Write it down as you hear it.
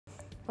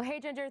Well, hey,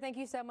 Ginger, thank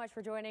you so much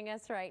for joining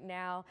us right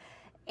now.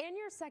 In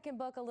your second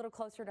book, A Little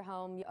Closer to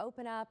Home, you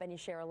open up and you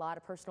share a lot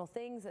of personal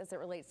things as it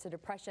relates to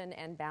depression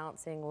and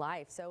balancing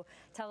life. So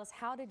tell us,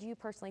 how did you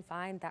personally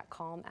find that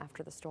calm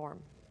after the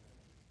storm?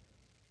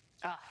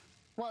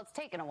 Well, it's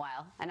taken a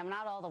while, and I'm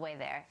not all the way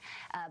there,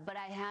 but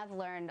I have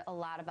learned a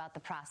lot about the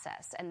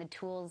process and the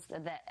tools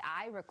that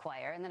I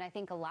require and that I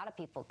think a lot of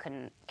people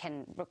can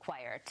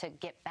require to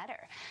get better.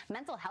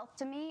 Mental health,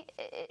 to me,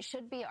 it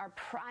should be our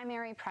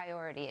primary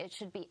priority. It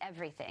should be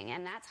everything,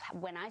 and that's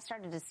when I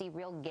started to see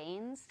real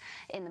gains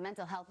in the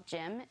mental health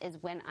gym, is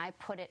when I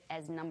put it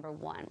as number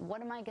one.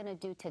 What am I going to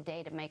do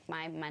today to make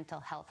my mental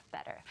health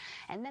better?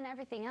 And then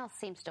everything else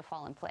seems to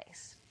fall in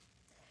place.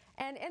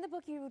 And in the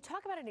book, you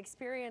talk about an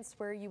experience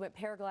where you went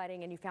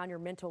paragliding and you found your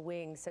mental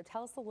wings. So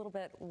tell us a little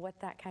bit what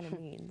that kind of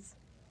means.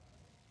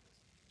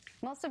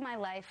 Most of my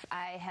life,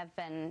 I have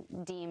been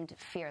deemed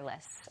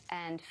fearless.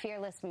 And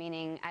fearless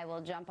meaning I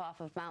will jump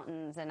off of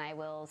mountains and I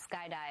will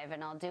skydive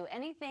and I'll do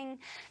anything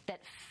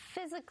that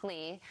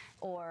physically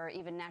or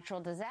even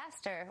natural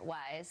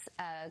disaster-wise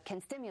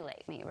can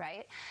stimulate me,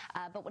 right?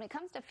 But when it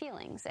comes to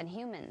feelings and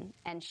human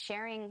and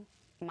sharing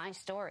my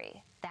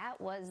story, that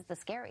was the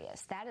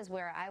scariest. That is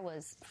where I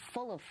was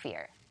full of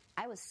fear.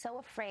 I was so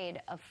afraid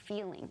of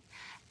feeling.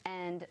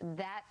 And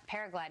that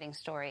paragliding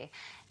story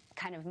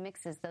kind of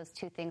mixes those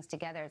two things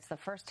together. It's the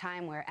first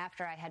time where,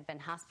 after I had been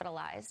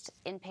hospitalized,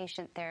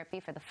 inpatient therapy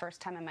for the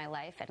first time in my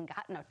life, and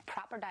gotten a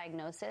proper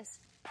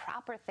diagnosis,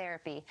 proper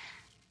therapy,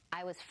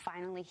 I was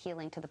finally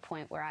healing to the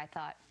point where I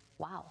thought,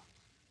 wow,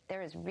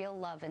 there is real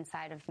love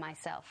inside of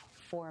myself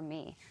for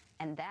me.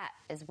 And that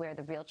is where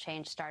the real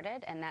change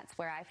started, and that's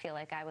where I feel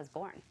like I was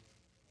born.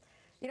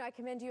 You know, I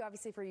commend you,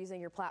 obviously, for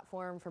using your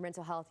platform for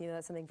mental health. You know,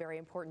 that's something very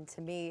important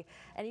to me.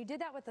 And you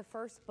did that with the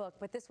first book,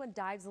 but this one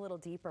dives a little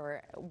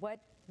deeper. What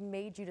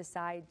made you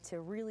decide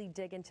to really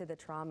dig into the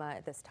trauma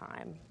at this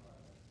time?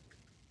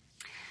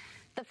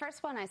 The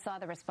first one, I saw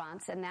the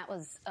response, and that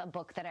was a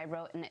book that I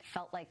wrote, and it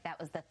felt like that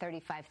was the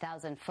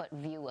 35,000-foot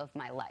view of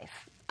my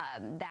life.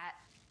 That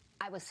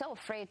I was so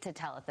afraid to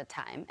tell at the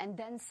time, and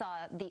then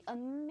saw the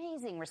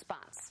amazing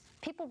response.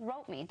 People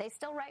wrote me, they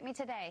still write me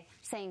today,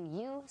 saying,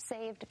 "You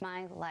saved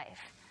my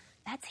life."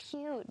 That's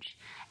huge.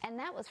 And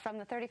that was from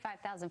the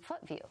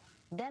 35,000-foot view.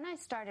 Then I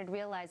started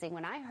realizing,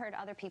 when I heard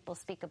other people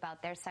speak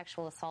about their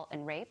sexual assault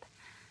and rape,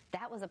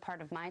 that was a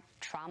part of my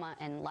trauma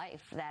and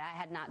life that I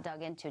had not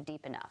dug into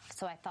deep enough.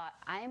 So I thought,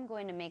 I am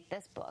going to make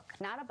this book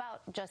not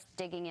about just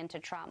digging into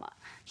trauma,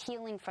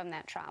 healing from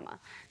that trauma,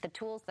 the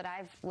tools that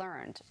I've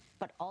learned,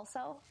 but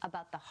also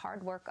about the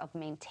hard work of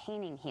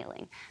maintaining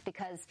healing.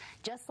 Because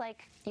just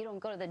like you don't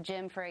go to the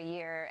gym for a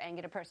year and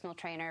get a personal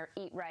trainer,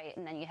 eat right,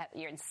 and then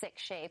you're in sick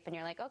shape and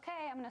you're like,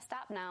 okay, I'm going to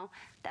stop now.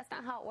 That's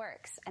not how it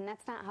works. And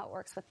that's not how it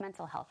works with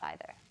mental health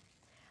either.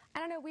 I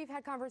don't know, we've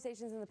had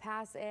conversations in the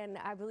past, and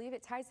I believe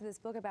it ties to this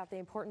book about the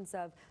importance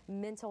of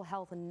mental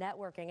health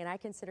networking, and I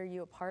consider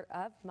you a part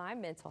of my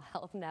mental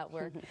health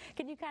network.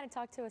 Can you kind of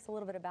talk to us a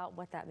little bit about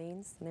what that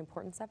means and the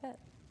importance of it?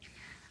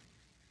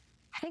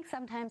 I think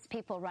sometimes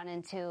people run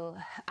into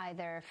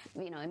either,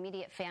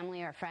 immediate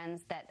family or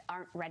friends that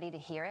aren't ready to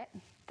hear it,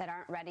 that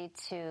aren't ready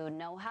to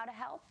know how to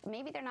help.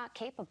 Maybe they're not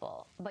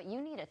capable, but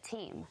you need a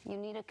team, you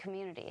need a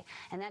community,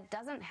 and that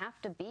doesn't have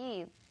to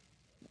be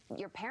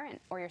your parent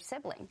or your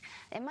sibling.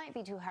 It might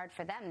be too hard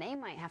for them. They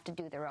might have to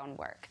do their own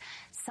work.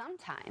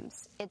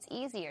 Sometimes it's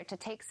easier to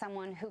take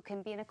someone who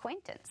can be an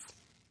acquaintance,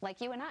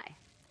 like you and I,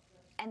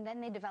 and then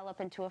they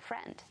develop into a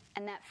friend.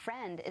 And that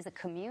friend is a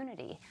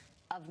community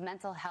of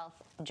mental health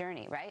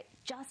journey, right?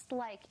 Just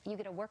like you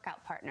get a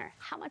workout partner.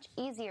 How much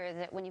easier is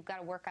it when you've got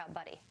a workout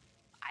buddy?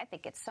 I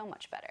think it's so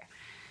much better.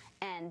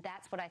 And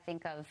that's what I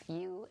think of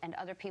you and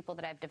other people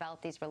that I've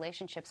developed these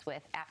relationships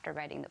with after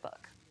writing the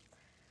book.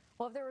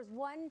 Well, if there was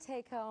one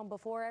take home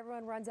before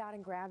everyone runs out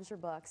and grabs your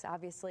books,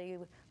 obviously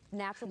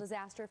natural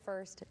disaster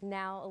first,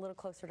 now A Little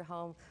Closer to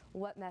Home,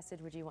 what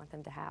message would you want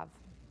them to have?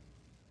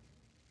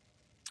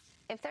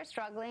 If they're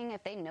struggling,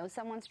 if they know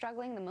someone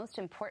struggling, the most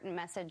important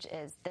message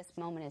is this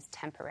moment is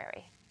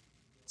temporary.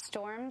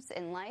 Storms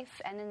in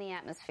life and in the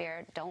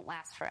atmosphere don't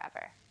last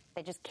forever.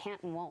 They just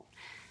can't and won't.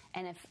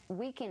 And if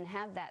we can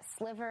have that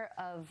sliver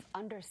of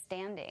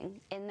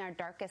understanding in our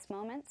darkest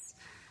moments,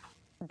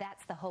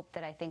 that's the hope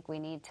that I think we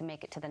need to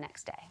make it to the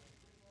next day.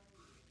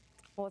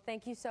 Well,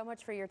 thank you so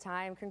much for your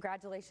time.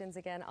 Congratulations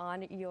again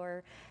on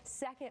your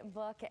second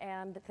book,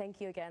 and thank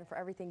you again for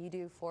everything you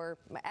do for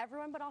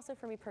everyone, but also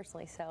for me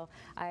personally. So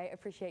I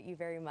appreciate you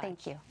very much.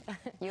 Thank you.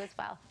 You as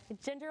well.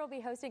 Ginger will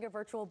be hosting a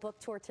virtual book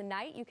tour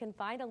tonight. You can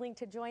find a link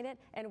to join it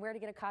and where to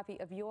get a copy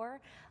of your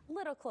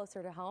Little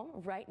Closer to Home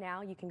right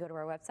now. You can go to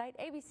our website,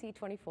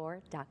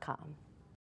 abc24.com.